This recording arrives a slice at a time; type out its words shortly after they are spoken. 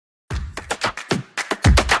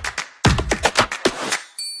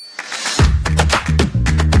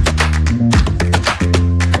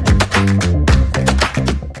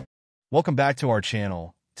Welcome back to our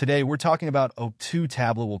channel. Today we're talking about O2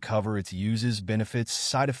 tablet. Will cover its uses, benefits,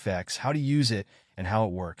 side effects, how to use it, and how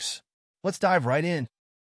it works. Let's dive right in.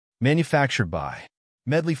 Manufactured by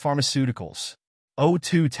Medley Pharmaceuticals.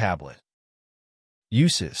 O2 tablet.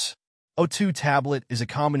 Uses. O2 tablet is a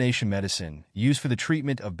combination medicine used for the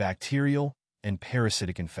treatment of bacterial and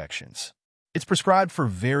parasitic infections. It's prescribed for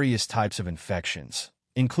various types of infections,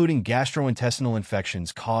 including gastrointestinal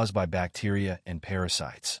infections caused by bacteria and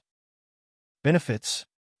parasites. Benefits.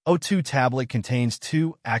 O2 tablet contains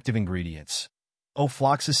two active ingredients,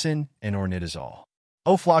 ofloxacin and ornitazole.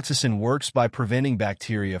 Ofloxacin works by preventing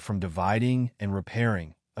bacteria from dividing and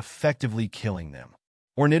repairing, effectively killing them.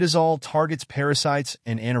 Ornitazole targets parasites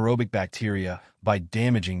and anaerobic bacteria by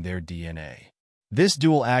damaging their DNA. This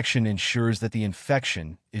dual action ensures that the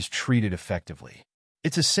infection is treated effectively.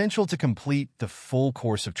 It's essential to complete the full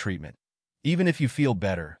course of treatment, even if you feel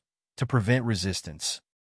better, to prevent resistance.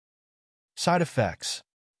 Side effects.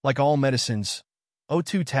 Like all medicines,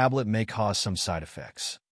 O2 tablet may cause some side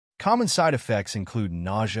effects. Common side effects include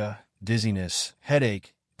nausea, dizziness,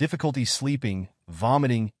 headache, difficulty sleeping,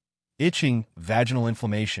 vomiting, itching, vaginal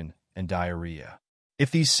inflammation, and diarrhea. If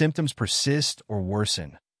these symptoms persist or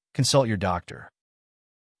worsen, consult your doctor.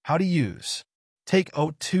 How to use. Take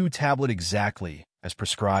O2 tablet exactly as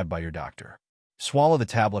prescribed by your doctor. Swallow the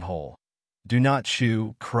tablet whole. Do not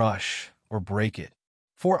chew, crush, or break it.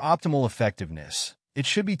 For optimal effectiveness, it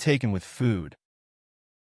should be taken with food.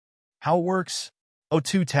 How it works?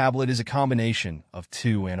 O2 tablet is a combination of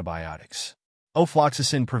two antibiotics.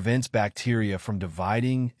 Ofloxacin prevents bacteria from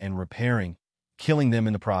dividing and repairing, killing them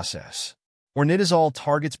in the process. Ornitazole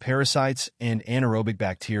targets parasites and anaerobic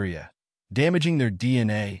bacteria, damaging their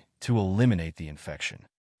DNA to eliminate the infection.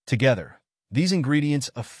 Together, these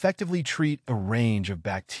ingredients effectively treat a range of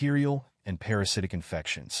bacterial and parasitic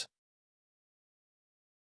infections.